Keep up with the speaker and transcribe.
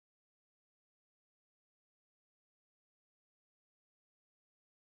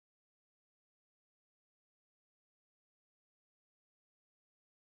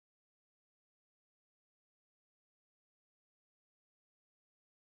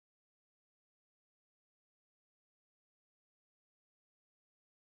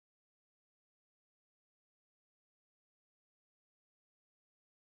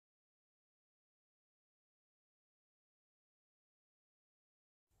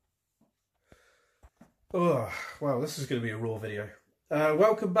Oh, well, this is going to be a raw video.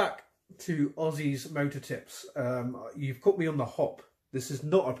 Welcome back to Aussie's Motor Tips. You've caught me on the hop. This is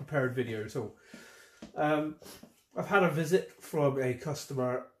not a prepared video at all. I've had a visit from a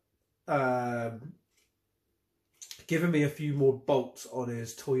customer giving me a few more bolts on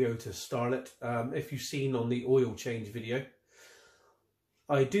his Toyota Starlet. If you've seen on the oil change video,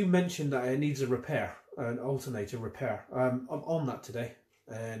 I do mention that it needs a repair, an alternator repair. I'm on that today,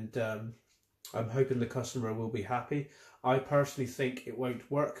 and I'm hoping the customer will be happy. I personally think it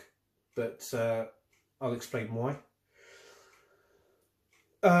won't work, but I'll explain why.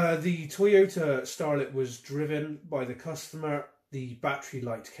 The Toyota Starlet was driven by the customer. The battery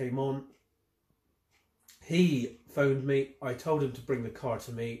light came on. He phoned me. I told him to bring the car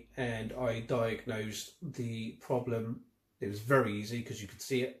to me, and I diagnosed the problem. It was very easy because you could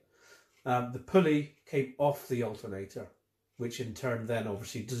see it. The pulley came off the alternator, which in turn then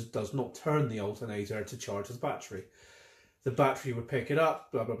obviously does not turn the alternator to charge the battery. The battery would pick it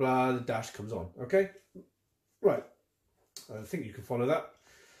up, blah, blah, blah, the dash comes on, okay? Right, I think you can follow that.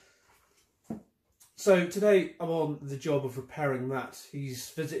 So today I'm on the job of repairing that. He's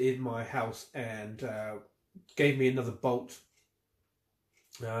visited my house and gave me another bolt.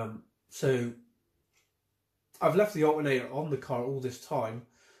 So I've left the alternator on the car all this time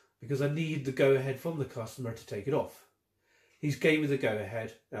because I need the go-ahead from the customer to take it off. He's gave me the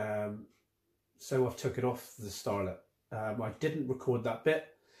go-ahead, so I've took it off the Starlet. I didn't record that bit,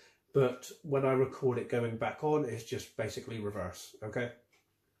 but when I record it going back on, it's just basically reverse, okay?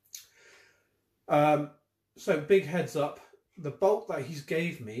 So big heads up, the bolt that he's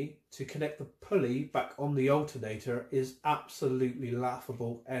gave me to connect the pulley back on the alternator is absolutely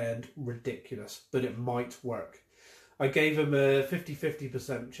laughable and ridiculous, but it might work. I gave him a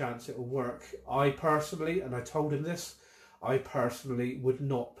 50-50% chance it will work. I personally, and I told him this, I personally would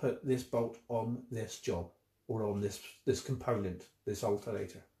not put this bolt on this job or on this component, this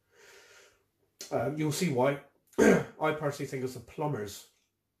alternator. You'll see why. I personally think it's a plumber's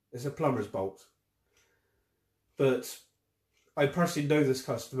bolt. But I personally know this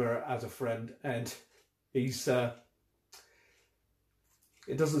customer as a friend, and he's it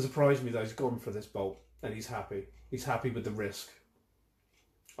doesn't surprise me that he's gone for this bolt and he's happy. He's happy with the risk.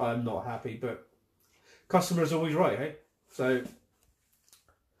 I'm not happy, but customer's always right, eh? So,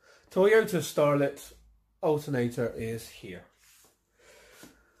 Toyota Starlet alternator is here.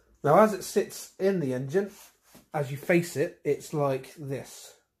 Now, as it sits in the engine, as you face it, it's like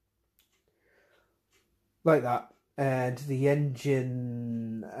this. Like that. And the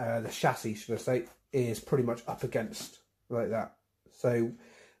engine, the chassis, should I say, is pretty much up against like that. So,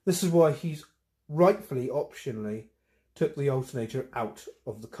 this is why he's rightfully, optionally, took the alternator out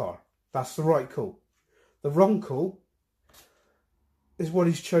of the car. That's the right call. The wrong call is what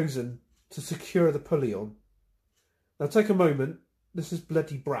he's chosen to secure the pulley on. Now take a moment, this is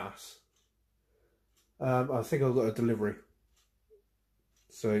bloody brass. I think I've got a delivery,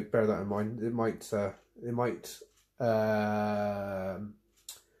 so bear that in mind. It might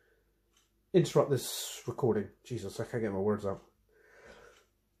interrupt this recording. Jesus, I can't get my words out.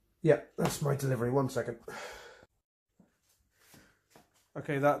 Yeah, that's my delivery, 1 second.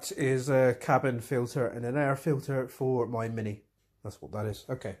 Okay, that is a cabin filter and an air filter for my Mini. That's what that is.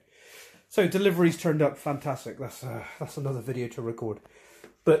 Okay, so deliveries turned up fantastic. That's another video to record,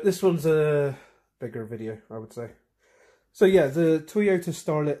 but this one's a bigger video, I would say. So yeah, the Toyota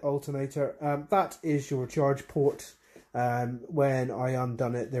Starlet alternator. That is your charge port. When I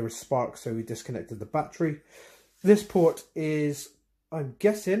undone it, there was sparks, so we disconnected the battery. This port is, I'm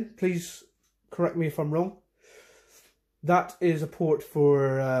guessing, please correct me if I'm wrong, that is a port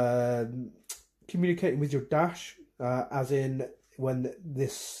for communicating with your dash, as in when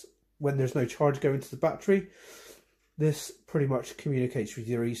there's no charge going to the battery. This pretty much communicates with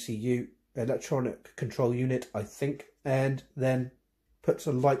your ECU, electronic control unit, I think, and then puts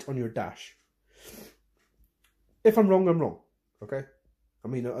a light on your dash. If I'm wrong, I'm wrong, okay? I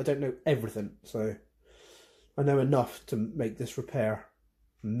mean, I don't know everything, so I know enough to make this repair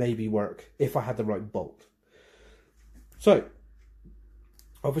maybe work if I had the right bolt. So,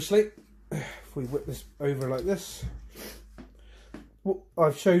 obviously, if we whip this over like this, what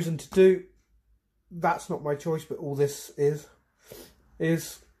I've chosen to do, that's not my choice, but all this is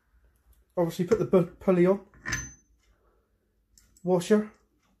obviously put the pulley on, washer,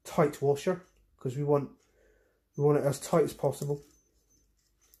 tight washer, because we want it as tight as possible.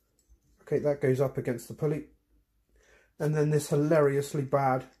 Okay, that goes up against the pulley. And then this hilariously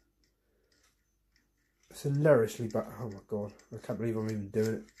bad, oh my god, I can't believe I'm even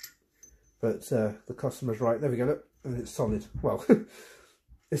doing it. But the customer's right, there we go, look, and it's solid. Well,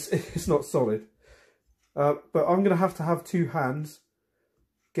 it's not solid. But I'm going to have two hands,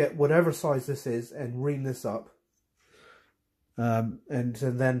 get whatever size this is, and ream this up. And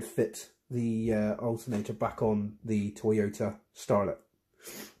then fit the alternator back on the Toyota Starlet,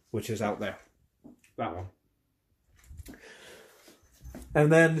 which is out there. That one.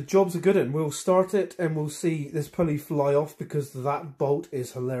 And then the job's a good one. We'll start it and we'll see this pulley fly off because that bolt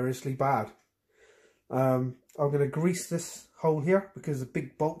is hilariously bad. I'm going to grease this hole here because the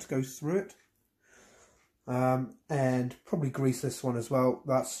big bolt goes through it. And probably grease this one as well.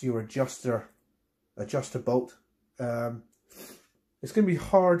 That's your adjuster bolt. It's going to be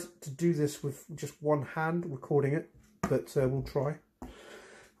hard to do this with just one hand recording it, but we'll try.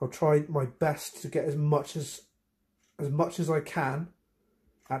 I'll try my best to get as much as I can.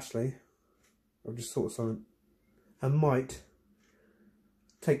 Actually, I've just thought of something. I might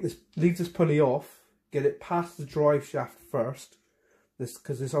leave this pulley off, get it past the drive shaft first,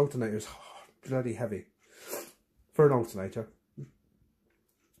 because this alternator is bloody heavy for an alternator.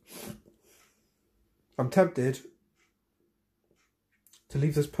 I'm tempted to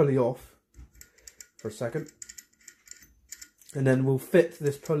leave this pulley off for a second, and then we'll fit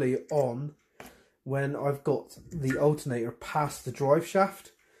this pulley on when I've got the alternator past the drive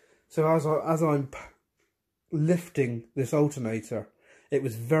shaft. So as I'm lifting this alternator, it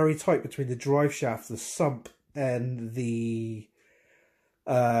was very tight between the drive shaft, the sump, and the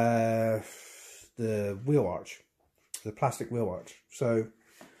wheel arch, the plastic wheel arch. So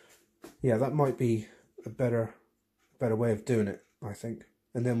yeah, that might be a better way of doing it, I think.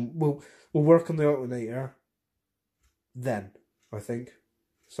 And then we'll work on the alternator then, I think.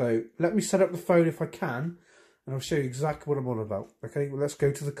 So let me set up the phone if I can, and I'll show you exactly what I'm on about. Okay, well, let's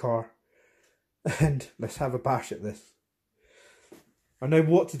go to the car and let's have a bash at this. I know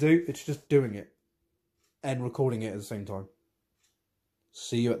what to do, it's just doing it and recording it at the same time.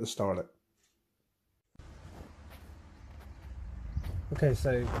 See you at the Starlet. Okay,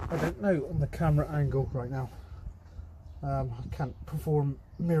 so I don't know on the camera angle right now. I can't perform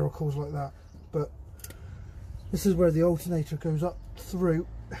miracles like that, but this is where the alternator goes up through.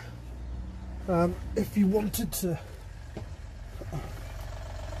 If you wanted to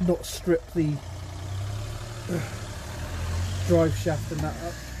not strip the drive shaft and that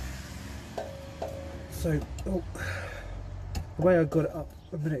up, so the way I got it up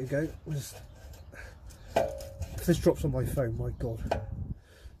a minute ago was, if this drops on my phone, my god.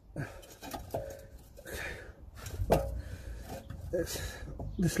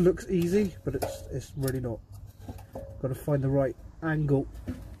 This looks easy, but it's really not. Got to find the right angle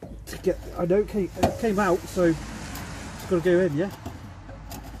to get. I know it came out, so it's got to go in, yeah.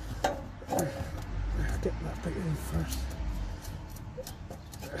 Get that bit in first.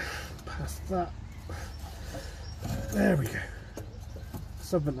 Past that. There we go.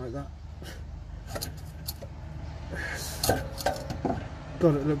 Something like that.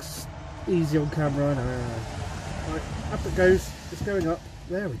 God, it looks easy on camera. I know. Right, up it goes. It's going up.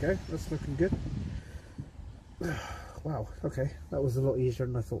 There we go. That's looking good. Wow, okay, that was a lot easier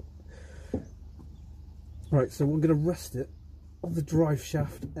than I thought. Right, so we're going to rest it on the drive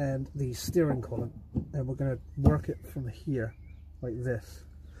shaft and the steering column, and we're going to work it from here, like this.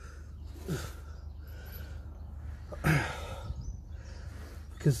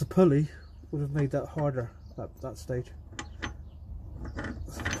 Because the pulley would have made that harder at that stage.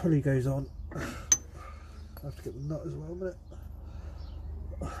 So the pulley goes on. I have to get the nut as well a minute.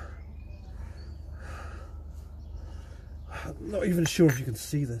 I'm not even sure if you can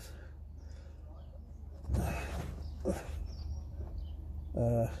see this.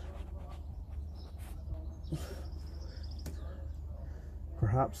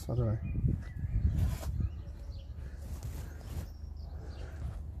 Perhaps, I don't know.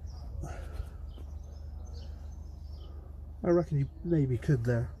 I reckon you maybe could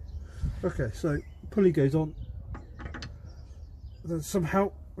there. Okay, so pulley goes on. Then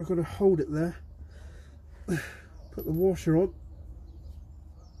somehow I've got to hold it there. Put the washer on.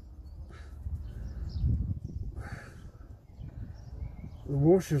 The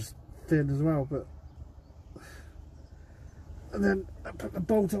washer's thin as well, but... And then I put the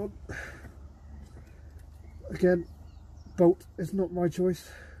bolt on. Again, bolt is not my choice.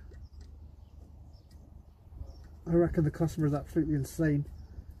 I reckon the customer is absolutely insane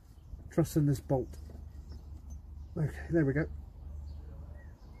trusting this bolt. Okay, there we go.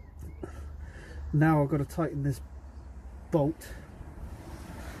 Now I've got to tighten this bolt,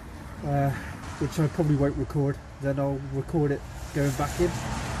 which I probably won't record. Then I'll record it going back in,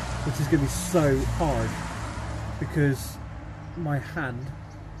 which is going to be so hard because my hand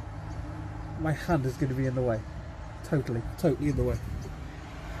is going to be in the way. Totally in the way.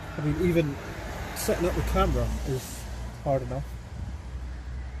 I mean, even setting up the camera is hard enough.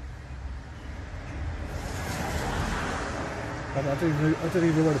 And I don't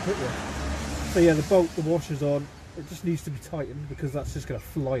even know where to put one. So yeah, the washer's on. It just needs to be tightened because that's just going to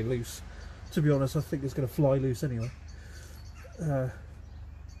fly loose. To be honest, I think it's going to fly loose anyway. I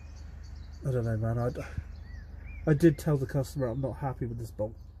don't know, man. I did tell the customer I'm not happy with this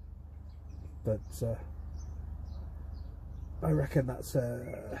bolt, but I reckon that's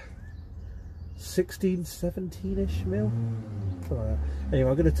 16, 17-ish mil. Something like that. Anyway,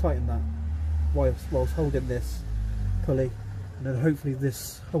 I'm going to tighten that whilst holding this pulley, and then hopefully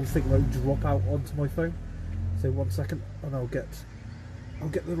this whole thing won't drop out onto my phone. So 1 second, and I'll get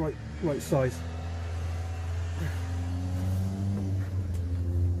the right size.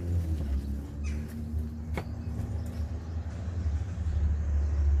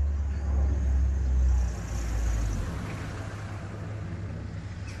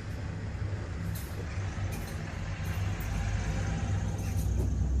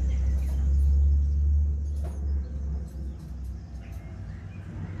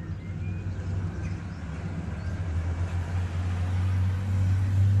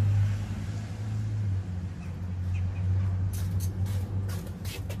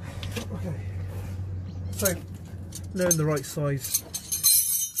 So, knowing the right size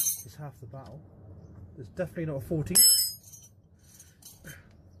is half the battle. It's definitely not a 14.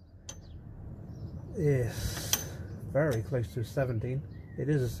 It's very close to a 17. It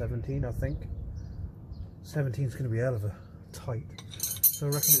is a 17, I think. 17 is going to be hell of a tight. So I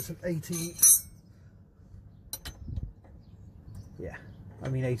reckon it's an 18. Yeah, I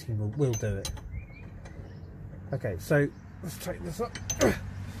mean 18 will do it. Okay, so let's tighten this up.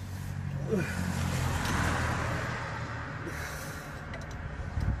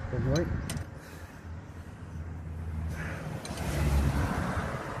 Right.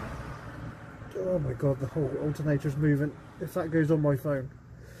 Oh my god, the whole alternator's moving. If that goes on my phone.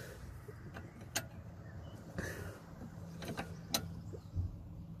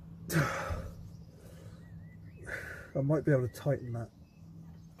 I might be able to tighten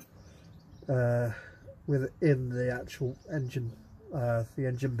that with it in the actual engine, the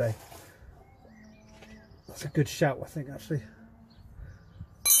engine bay. That's a good shout, I think, actually.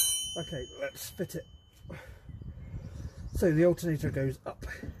 Okay, let's fit it. So the alternator goes up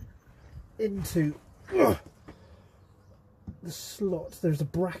into the slot. There's a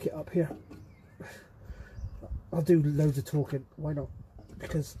bracket up here. I'll do loads of talking. Why not?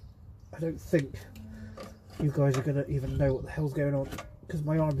 Because I don't think you guys are going to even know what the hell's going on because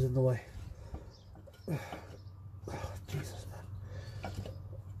my arm's in the way. Oh, Jesus,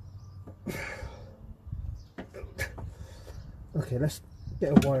 man. Okay, let's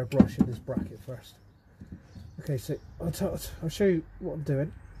get a wire brush in this bracket first. Okay, so I'll show you what I'm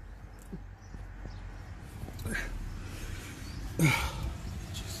doing.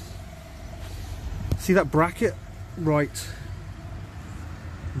 See that bracket right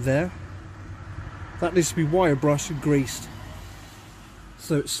there? That needs to be wire brushed and greased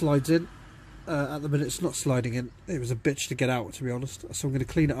so it slides in. At the minute it's not sliding in. It was a bitch to get out, to be honest. So I'm going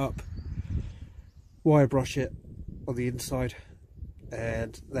to clean it up, wire brush it on the inside,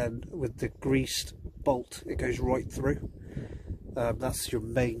 and then with the greased bolt it goes right through. That's your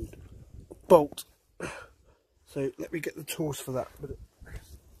main bolt. So let me get the tools for that.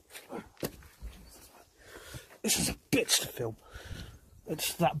 This is a bitch to film.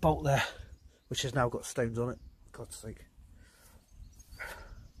 It's that bolt there, which has now got stones on it. God's sake.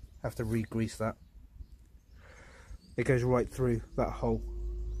 I have to re-grease that. It goes right through that hole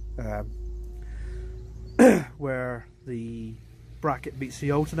where the bracket meets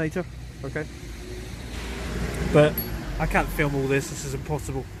the alternator. Okay, but I can't film all this. This is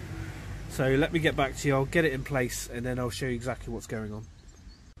impossible. So let me get back to you. I'll get it in place and then I'll show you exactly what's going on.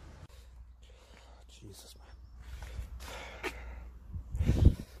 Jesus, man.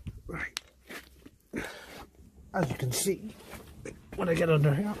 Right. As you can see, when I get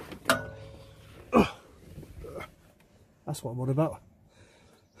under here, that's what I'm on about.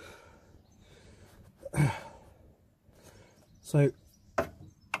 So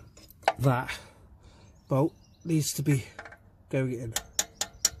that bolt needs to be going in.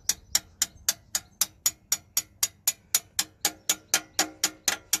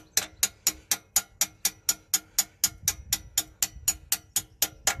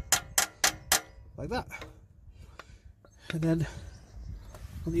 Like that. And then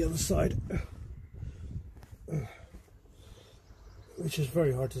on the other side, which is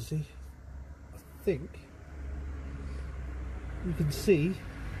very hard to see, I think you can see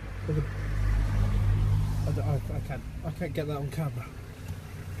I can't get that on camera.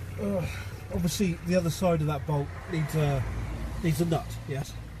 obviously the other side of that bolt needs a nut,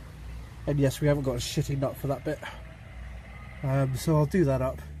 yes. And yes, we haven't got a shitty nut for that bit. So I'll do that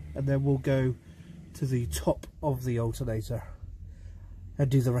up, and then we'll go to the top of the alternator and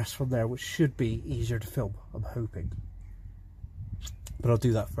do the rest from there, which should be easier to film, I'm hoping. But I'll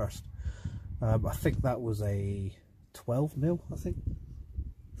do that first. I think that was a 12mm, I think.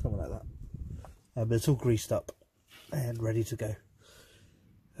 Something like that. But it's all greased up and ready to go.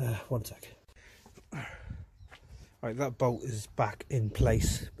 One sec. Right, that bolt is back in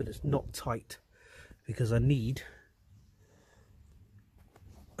place, but it's not tight because I need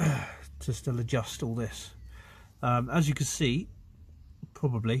to still adjust all this. As you can see,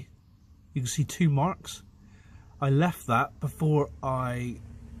 probably, you can see 2 marks. I left that before I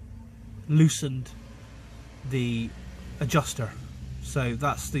loosened the adjuster, so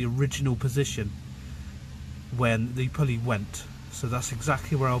that's the original position when the pulley went, so that's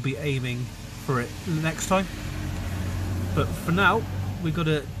exactly where I'll be aiming for it next time. But for now, we've got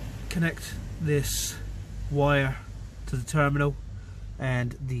to connect this wire to the terminal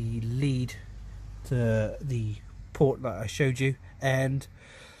and the lead to the port that I showed you and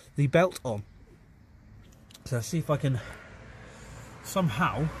the belt on. So let's see if I can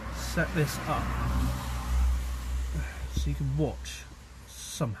somehow set this up so you can watch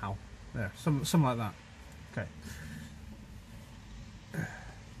somehow. There, something like that. Okay. So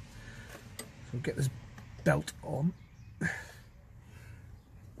we'll get this belt on.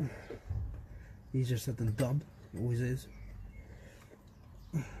 Easier said than done, it always is.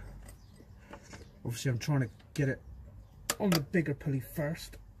 Obviously I'm trying to get it on the bigger pulley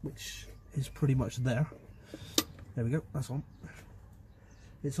first, which is pretty much there. There we go, that's on.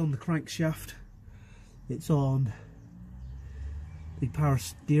 It's on the crankshaft, it's on the power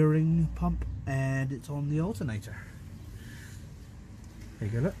steering pump, and it's on the alternator. There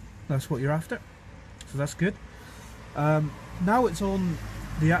you go, look, that's what you're after, so that's good. Now it's on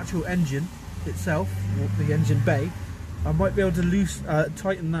the actual engine itself, or the engine bay. I might be able to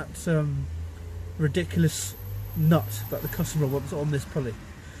tighten that ridiculous nut that the customer wants on this pulley.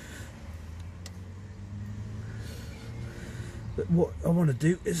 But what I want to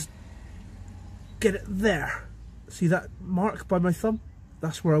do is get it there. See that mark by my thumb?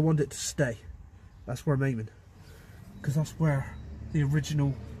 That's where I want it to stay. That's where I'm aiming, because that's where the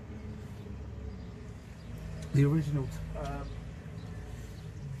original I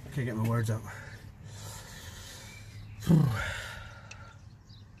can't get my words out.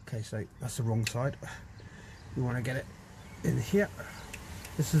 Okay, so that's the wrong side. We want to get it in here.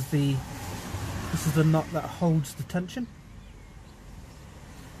 This is the nut that holds the tension.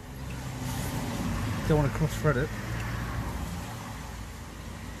 Don't want to cross thread it,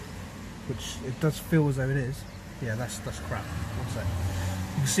 which it does feel as though it is. Yeah, that's crap. One sec.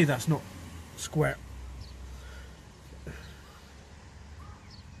 You can see that's not square.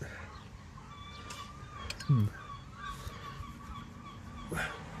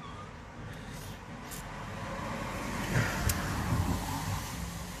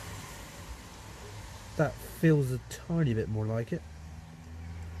 That feels a tiny bit more like it.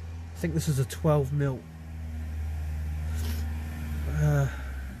 I think this is a 12mm.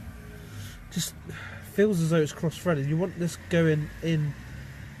 Just feels as though it's cross-threaded. You want this going in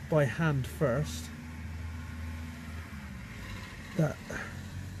by hand first. That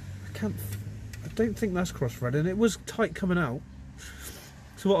I don't think that's cross-threaded. It was tight coming out.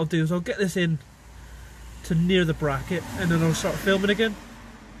 So what I'll do is I'll get this in to near the bracket, and then I'll start filming again,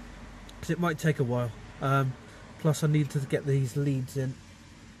 because it might take a while. Plus I need to get these leads in.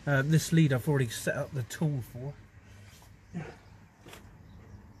 This lead I've already set up the tool for.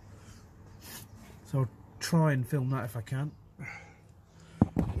 So I'll try and film that if I can,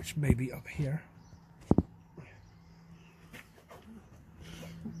 which may be up here.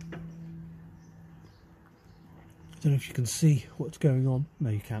 I don't know if you can see what's going on.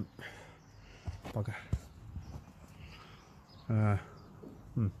 No, you can't. Bugger.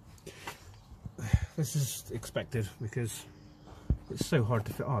 This is expected because it's so hard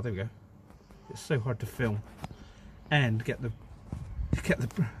to film. Oh, there we go. It's so hard to film and get the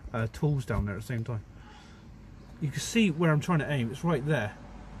tools down there at the same time. You can see where I'm trying to aim. It's right there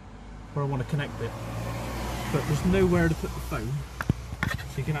where I want to connect it, but there's nowhere to put the phone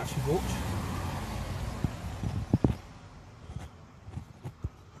so you can actually watch.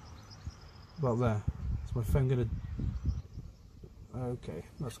 About there. Is my phone gonna... Okay,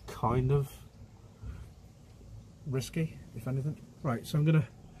 that's kind of risky, if anything. Right, so I'm gonna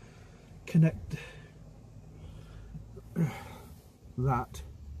connect that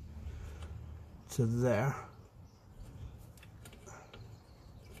to there.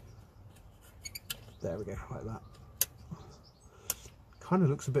 There we go, like that. Kind of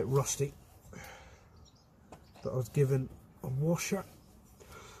looks a bit rusty, but I was given a washer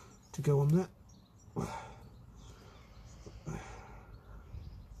to go on there.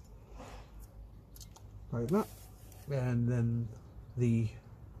 Like that. And then the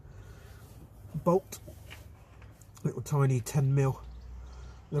bolt, little tiny 10mm.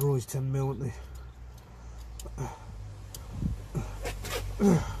 They're always 10mm, aren't they?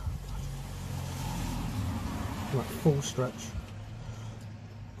 Like full stretch.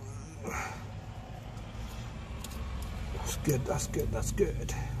 That's good, that's good, that's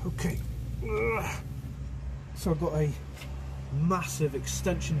good. Okay. So I've got a massive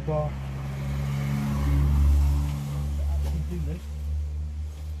extension bar. Do this.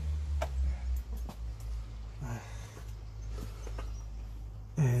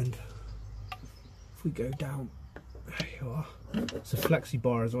 And if we go down, there you are. It's a flexi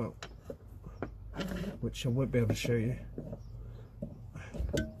bar as well, which I won't be able to show you.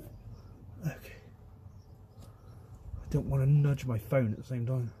 Okay. I don't want to nudge my phone at the same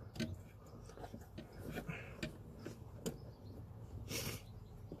time.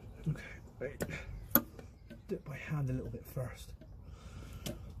 Okay, wait. Do it by hand a little bit first.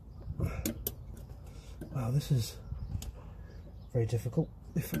 Wow, this is very difficult.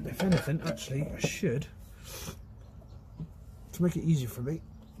 If anything, actually, I should, to make it easier for me,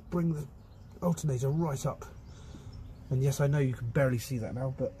 bring the alternator right up. And yes, I know you can barely see that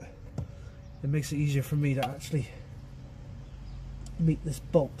now, but it makes it easier for me to actually meet this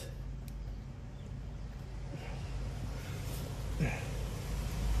bolt. Is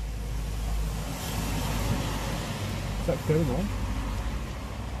that going on?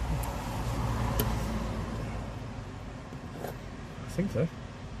 I think so.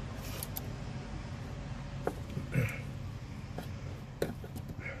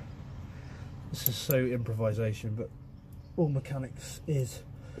 This is so improvisation, but all mechanics is,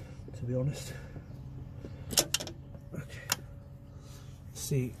 to be honest. Okay.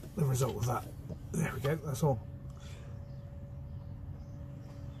 See the result of that. There we go, that's all.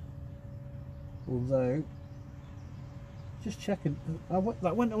 Although, just checking,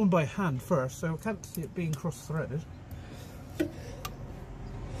 that went on by hand first, so I can't see it being cross-threaded.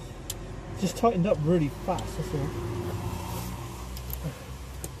 Just tightened up really fast, that's all.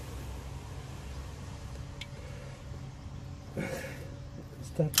 It's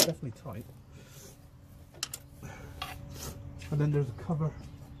definitely tight. And then there's a cover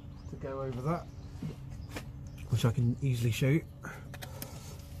to go over that, which I can easily show you.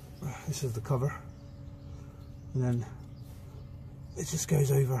 This is the cover, and then it just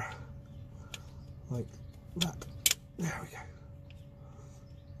goes over like that. There we go.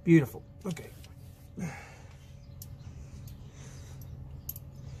 Beautiful. Okay.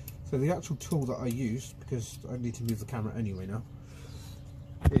 So the actual tool that I used, because I need to move the camera anyway now,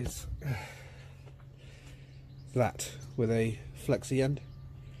 is that with a flexi end.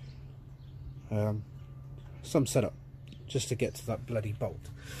 Some setup just to get to that bloody bolt.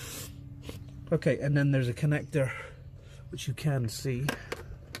 Okay, and then there's a connector which you can see.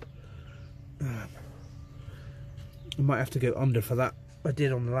 I might have to go under for that. I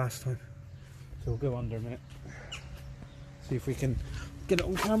did on the last time, so we'll go under a minute. See if we can get it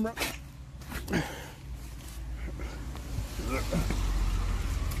on camera.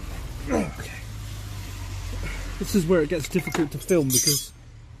 Okay. This is where it gets difficult to film because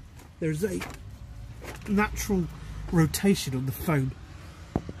there's a natural rotation on the phone.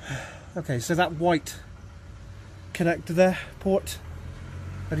 Okay, so that white connector there, port,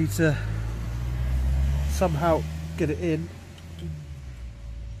 I need to somehow get it in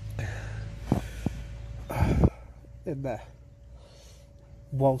there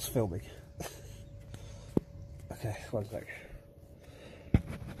whilst filming. Okay, one sec.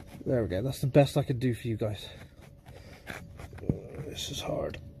 There we go, that's the best I can do for you guys. This is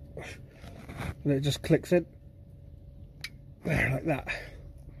hard. And it just clicks in there like that.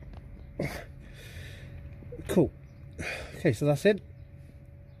 Cool. Okay, so that's it.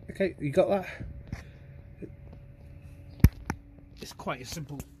 Okay, you got that? It's quite a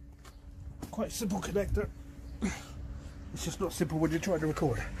simple connector. It's just not simple when you're trying to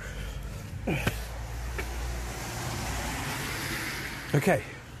record. Okay,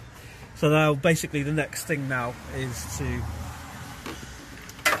 so now basically the next thing now is to,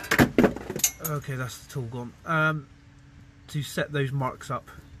 okay, that's the tool gone, to set those marks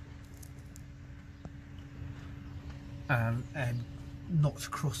up and not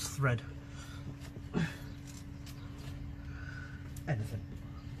cross thread anything.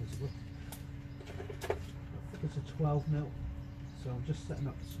 It's a 12mm So I'm just setting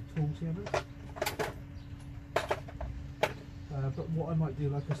up some tools here now. But what I might do,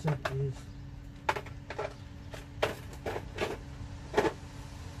 like I said, is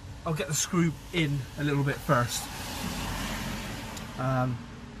I'll get the screw in a little bit first, and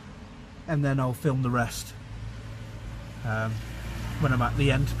then I'll film the rest when I'm at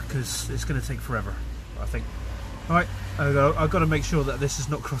the end, because it's going to take forever, I think. Alright, I've got to make sure that this is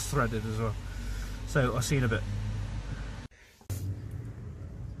not cross-threaded as well. So I'll see you in a bit.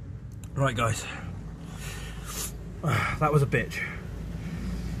 Right guys, that was a bitch,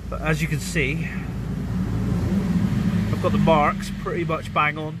 but as you can see, I've got the marks pretty much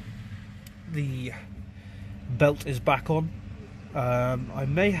bang on. The belt is back on. I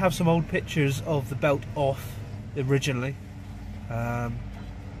may have some old pictures of the belt off originally. I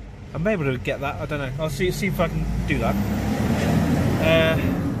may be able to get that, I don't know. I'll see if I can do that.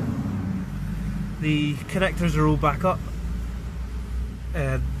 The connectors are all back up.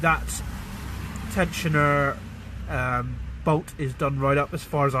 That tensioner bolt is done right up as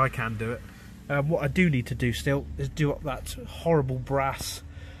far as I can do it. What I do need to do still is do up that horrible brass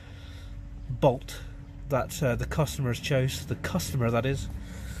bolt that the customers chose. The customer, that is.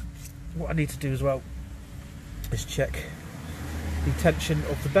 What I need to do as well is check the tension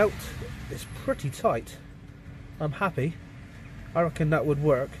of the belt. It's pretty tight. I'm happy. I reckon that would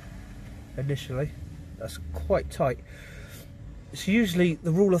work initially. That's quite tight. So usually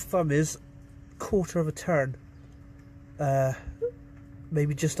the rule of thumb is quarter of a turn,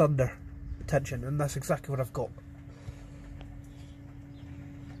 maybe just under tension, and that's exactly what I've got.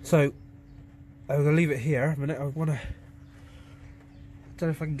 So I'm gonna leave it here a minute. I don't know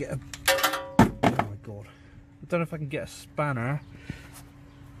if I can get a, oh my god, I don't know if I can get a spanner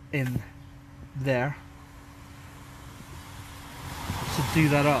in there to do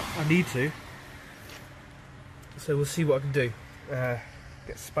that up. I need to, so we'll see what I can do.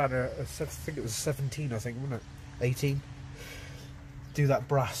 Get a spanner, I think it was 17, I think, wasn't it? 18. Do that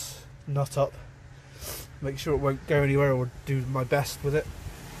brass nut up, make sure it won't go anywhere, or do my best with it.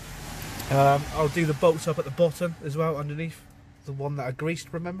 I'll do the bolts up at the bottom as well, underneath the one that I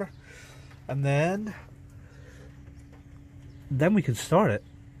greased, remember? And then we can start it.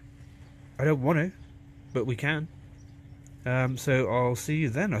 I don't want to, but we can. So I'll see you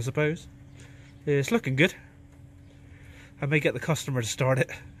then, I suppose. It's looking good. I may get the customer to start it.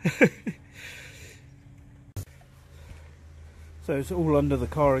 So it's all under the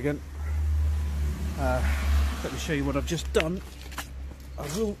car again. Let me show you what I've just done.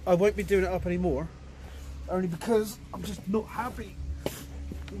 I won't be doing it up anymore, only because I'm just not happy.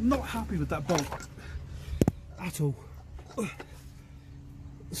 I'm not happy with that bolt at all.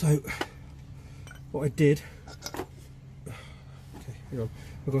 So what I did, okay, hang on,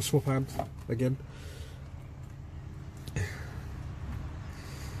 I've got to swap hands again.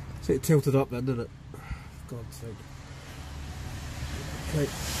 See, it tilted up then, didn't it? For God's sake. Okay.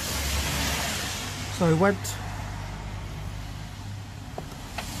 So I went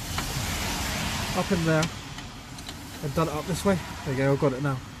up in there and done it up this way. There you go, I've got it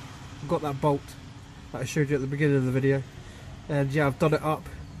now. I've got that bolt that I showed you at the beginning of the video. And yeah, I've done it up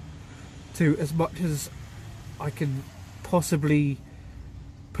to as much as I can possibly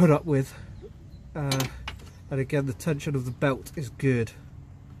put up with. And again, the tension of the belt is good.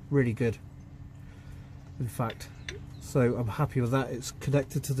 Really good, in fact. So I'm happy with that. It's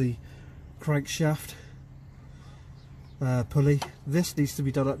connected to the crankshaft pulley. This needs to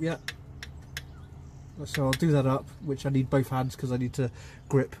be done up yet. So I'll do that up, which I need both hands because I need to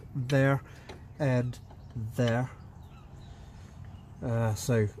grip there and there.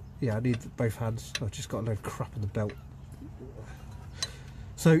 So yeah, I need both hands. I've just got a load of crap in the belt.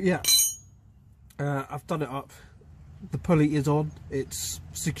 So yeah, I've done it up. The pulley is on, it's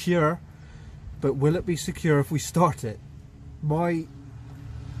secure, but will it be secure if we start it? My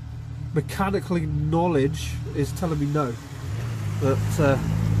mechanical knowledge is telling me no. But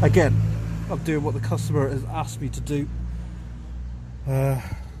again, I'm doing what the customer has asked me to do.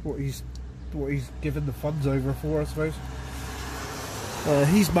 What he's given the funds over for, I suppose.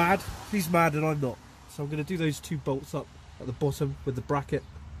 He's mad and I'm not. So I'm going to do those two bolts up at the bottom with the bracket,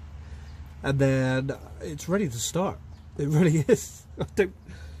 and then it's ready to start. It really is. I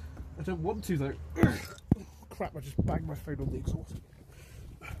don't want to though. Crap, I just banged my phone on the exhaust.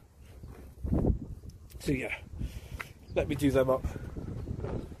 So yeah, let me do them up,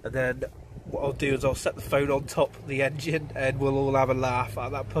 and then what I'll do is I'll set the phone on top of the engine and we'll all have a laugh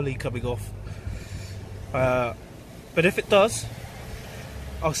at that pulley coming off. But if it does,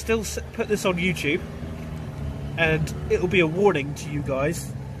 I'll still put this on YouTube and it'll be a warning to you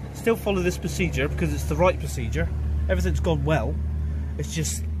guys. Still follow this procedure because it's the right procedure. Everything's gone well. It's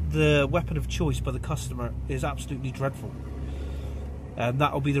just the weapon of choice by the customer is absolutely dreadful. And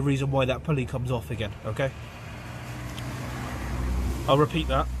that'll be the reason why that pulley comes off again, okay? I'll repeat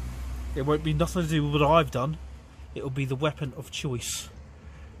that. It won't be nothing to do with what I've done. It'll be the weapon of choice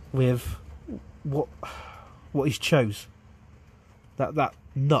with what he's chose. That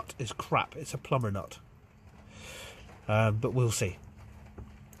nut is crap. It's a plumber nut. But we'll see.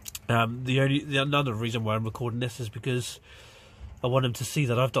 Another reason why I'm recording this is because I want him to see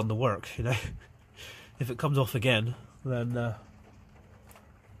that I've done the work, you know. If it comes off again, then I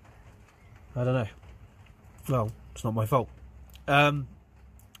don't know. Well, it's not my fault. But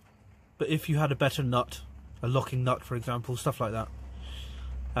if you had a better nut, a locking nut for example, stuff like that,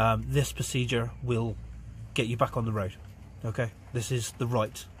 this procedure will get you back on the road. Okay, this is the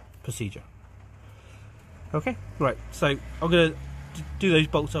right procedure. Okay, right, so I'm going to do those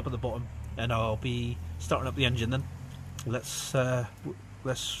bolts up at the bottom and I'll be starting up the engine then. Let's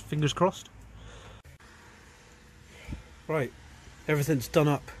fingers crossed. Right, everything's done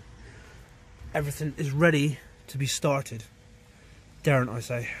up. Everything is ready to be started. Daren't I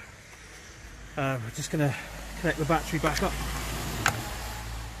say. We're just going to connect the battery back up.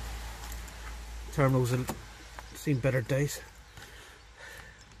 Terminals have seen better days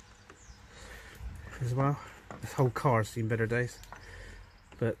as well. This whole car's seen better days,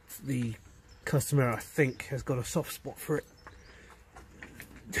 but the customer, I think, has got a soft spot for it.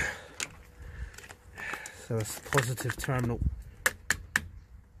 So it's a positive terminal.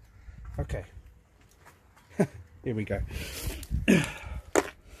 Okay. Here we go.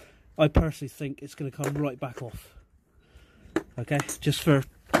 I personally think it's going to come right back off. Okay, just for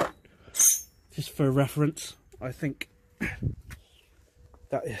reference, I think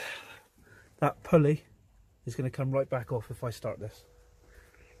that pulley is going to come right back off if I start this.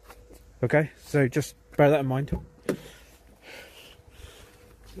 Okay, so just bear that in mind.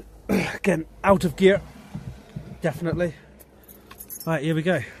 Again, out of gear, definitely. Right, here we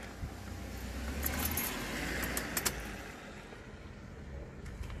go.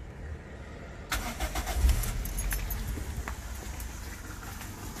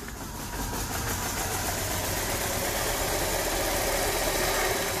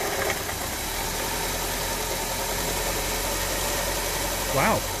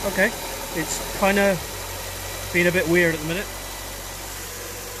 Wow, okay, it's kind of being a bit weird at the minute.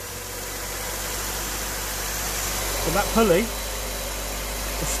 But that pulley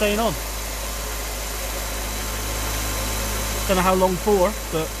is staying on. Don't know how long for,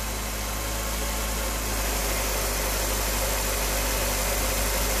 but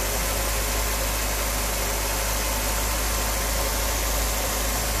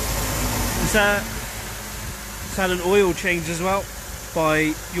it's had an oil change as well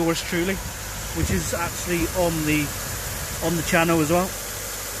by yours truly, which is actually on the channel as well.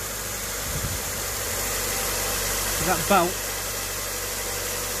 So that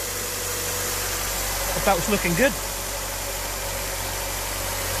belt's looking good.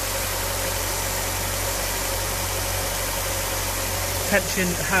 Tension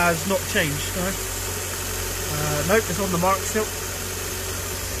has not changed, no. Nope, it's on the mark still.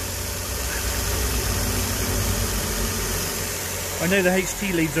 I know the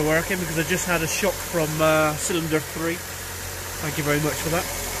HT leads are working because I just had a shock from cylinder 3. Thank you very much for that.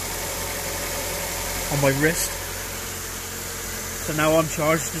 On my wrist. So now I'm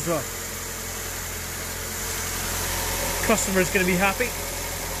charged as well. Customer is going to be happy.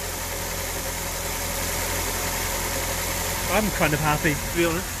 I'm kind of happy, to be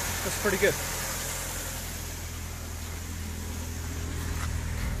honest. That's pretty good.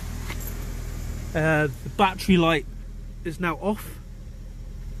 The battery light is now off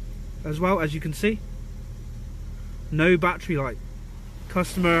as well, as you can see. No battery light.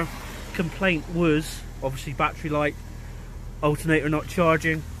 Customer complaint was obviously battery light, alternator not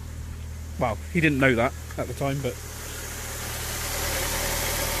charging. Well, he didn't know that at the time, but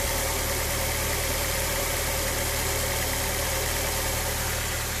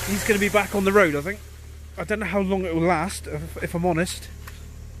he's going to be back on the road, I think. I don't know how long it will last, if I'm honest.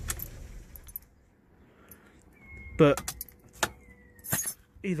 But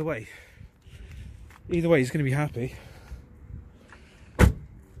either way, he's going to be happy. So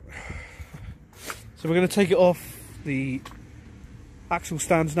we're going to take it off the axle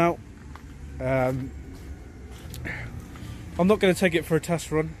stands now. I'm not going to take it for a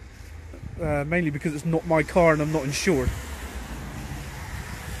test run, mainly because it's not my car and I'm not insured.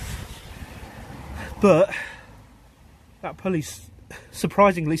 But that pulley's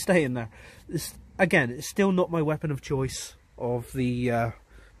surprisingly staying there. Again, it's still not my weapon of choice of the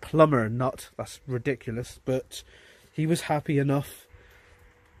plumber nut. That's ridiculous. But he was happy enough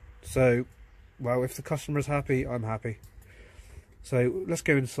So, well, if the customer's happy, I'm happy. So let's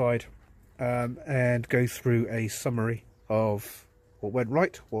go inside and go through a summary of what went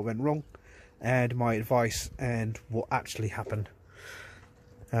right, what went wrong, and my advice and what actually happened.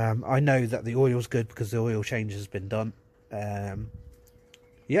 I know that the oil's good because the oil change has been done.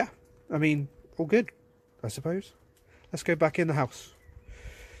 Yeah, I mean, all good, I suppose. Let's go back in the house.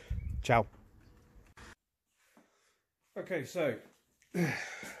 Ciao. Okay, so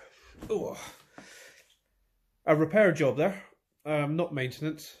a repair job there, not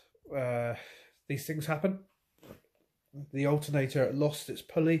maintenance. These things happen. The alternator lost its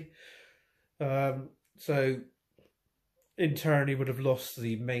pulley, so in turn he would have lost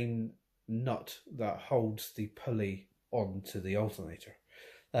the main nut that holds the pulley onto the alternator,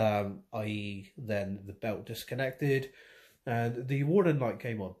 i.e. then the belt disconnected and the warning light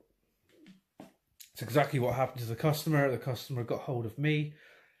came on. It's exactly what happened to the customer. The customer got hold of me.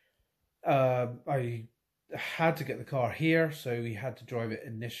 I had to get the car here, so he had to drive it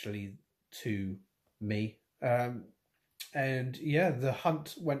initially to me. And yeah, the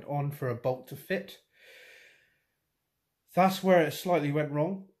hunt went on for a bolt to fit. That's where it slightly went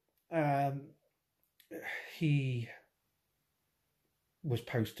wrong. He was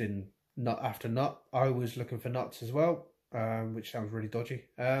posting nut after nut. I was looking for nuts as well, which sounds really dodgy.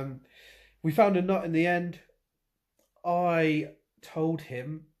 We found a nut in the end. I told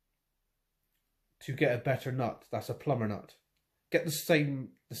him to get a better nut. That's a plumber nut. Get the same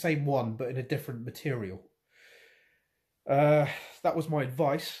one, but in a different material. That was my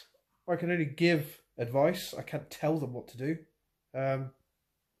advice. I can only give advice. I can't tell them what to do.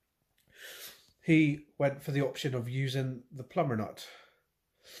 He went for the option of using the plumber nut,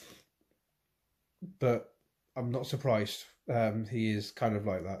 but I'm not surprised. He is kind of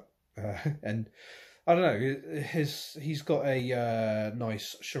like that. And I don't know, he's got a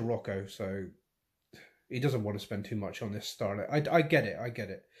nice Scirocco, so he doesn't want to spend too much on this Starlet. I get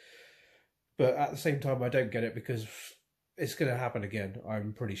it. But at the same time, I don't get it because it's going to happen again,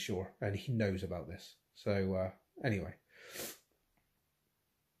 I'm pretty sure. And he knows about this. So, anyway.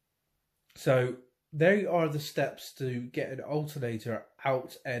 So, they are the steps to get an alternator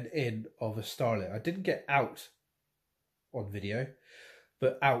out and in of a Starlet. I didn't get out on video,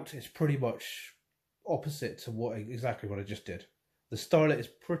 but out is pretty much opposite to exactly what I just did. The Starlet is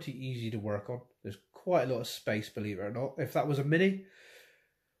pretty easy to work on. There's quite a lot of space, believe it or not. If that was a Mini,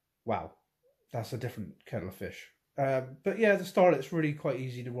 wow, that's a different kettle of fish. But yeah, the Starlet's really quite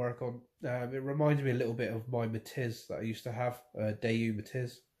easy to work on. It reminds me a little bit of my Matiz that I used to have, Daewoo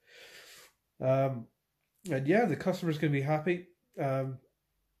Matiz. And yeah, the customer's going to be happy. I've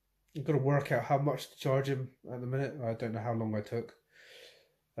got to work out how much to charge him at the minute. I don't know how long I took.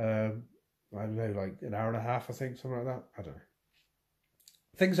 I don't know, like an hour and a half, I think, something like that. I don't know.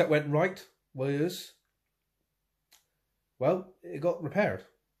 Things that went right was, well, it got repaired.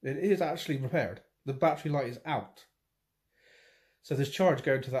 It is actually repaired. The battery light is out. So there's charge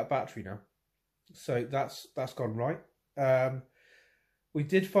going to that battery now. So that's gone right. We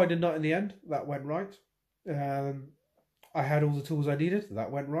did find a nut in the end. That went right. I had all the tools I needed.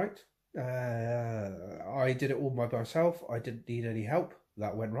 That went right. I did it all by myself. I didn't need any help.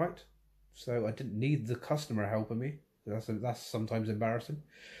 That went right. So I didn't need the customer helping me. That's sometimes embarrassing.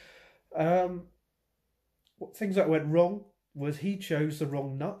 Things that went wrong was he chose the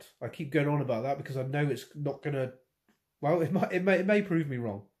wrong nut. I keep going on about that because I know it's not gonna. Well, it may prove me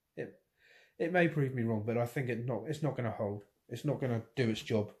wrong. It may prove me wrong, but I think it's not gonna hold. It's not gonna do its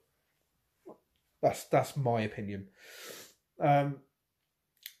job. That's my opinion. The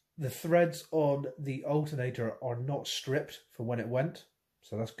threads on the alternator are not stripped for when it went,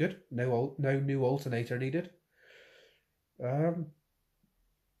 so that's good. No new alternator needed.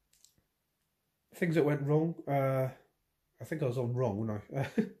 Things that went wrong. I think I was on wrong, wasn't I?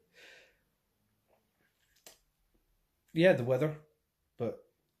 Yeah, the weather, but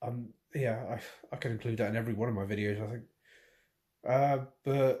yeah, I can include that in every one of my videos, I think.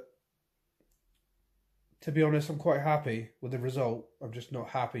 But to be honest, I'm quite happy with the result. I'm just not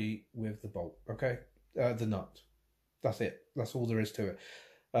happy with the bolt. Okay, the nut. That's it. That's all there is to it.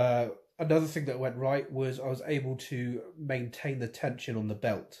 Another thing that went right was I was able to maintain the tension on the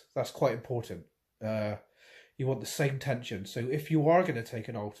belt. That's quite important. You want the same tension. So if you are going to take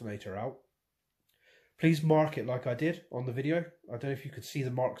an alternator out, please mark it like I did on the video. I don't know if you could see the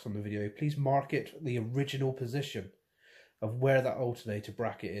marks on the video. Please mark it the original position of where that alternator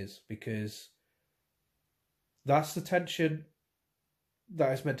bracket is, because that's the tension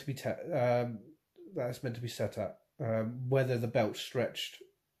that is meant to be set at. Whether the belt's stretched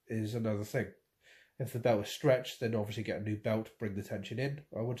is another thing. If the belt is stretched, then obviously get a new belt, bring the tension in,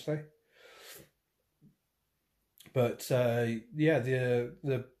 I would say. But yeah,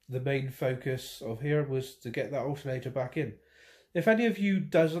 the main focus of here was to get that alternator back in. If any of you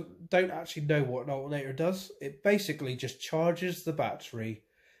don't actually know what an alternator does, it basically just charges the battery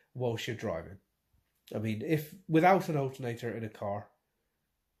whilst you're driving. I mean, if without an alternator in a car,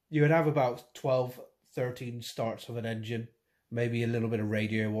 you would have about 12, 13 starts of an engine, maybe a little bit of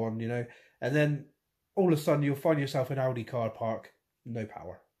radio on, you know, and then all of a sudden you'll find yourself in Audi car park, no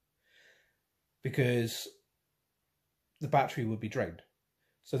power, because the battery would be drained.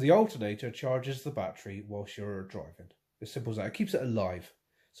 So the alternator charges the battery whilst you're driving. As simple as that. It keeps it alive,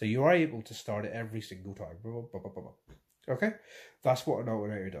 so you are able to start it every single time. Okay, that's what an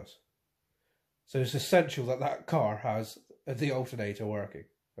alternator does. So it's essential that that car has the alternator working.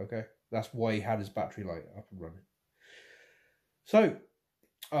 Okay, that's why he had his battery light up and running. So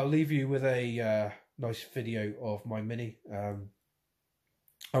I'll leave you with a nice video of my Mini. I'm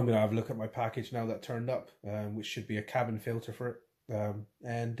going to have a look at my package now that turned up, which should be a cabin filter for it,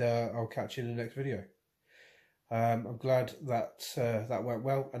 and I'll catch you in the next video. I'm glad that that went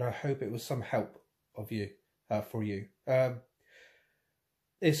well, and I hope it was some help of you for you.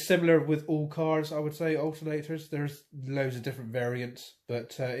 It's similar with all cars, I would say, alternators. There's loads of different variants,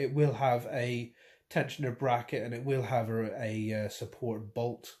 but it will have a tensioner bracket, and it will have a support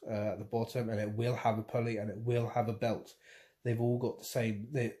bolt at the bottom, and it will have a pulley, and it will have a belt. They've all got the same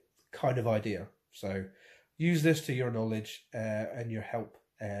kind of idea. So use this to your knowledge and your help,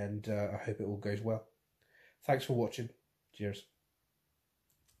 and I hope it all goes well. Thanks for watching. Cheers.